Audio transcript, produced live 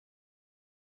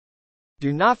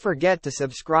Do not forget to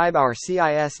subscribe our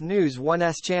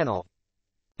CISNewsStudio1s channel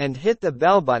and hit the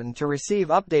bell button to receive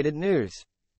updated news.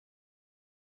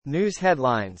 News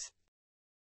headlines.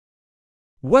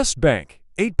 West Bank,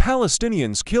 8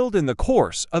 Palestinians killed in the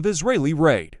course of Israeli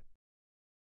raid.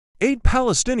 8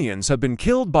 Palestinians have been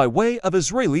killed by way of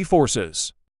Israeli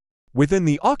forces within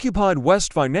the occupied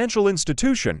West financial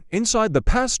institution inside the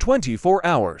past 24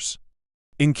 hours.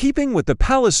 In keeping with the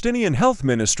Palestinian Health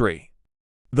Ministry,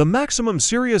 the maximum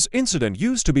serious incident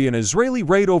used to be an Israeli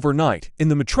raid overnight in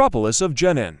the metropolis of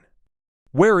Jenin,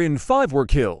 wherein 5 were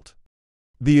killed.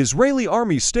 The Israeli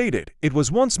army stated it was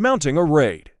once mounting a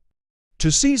raid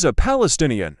to seize a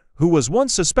Palestinian who was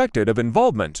once suspected of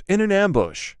involvement in an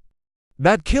ambush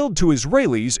that killed 2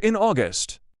 Israelis in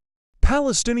August.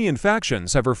 Palestinian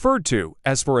factions have referred to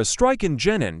as for a strike in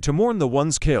Jenin to mourn the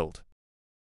ones killed.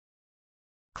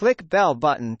 Click bell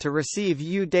button to receive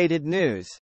updated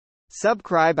news.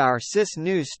 Subscribe our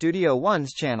CISNewsStudio1s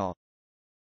channel.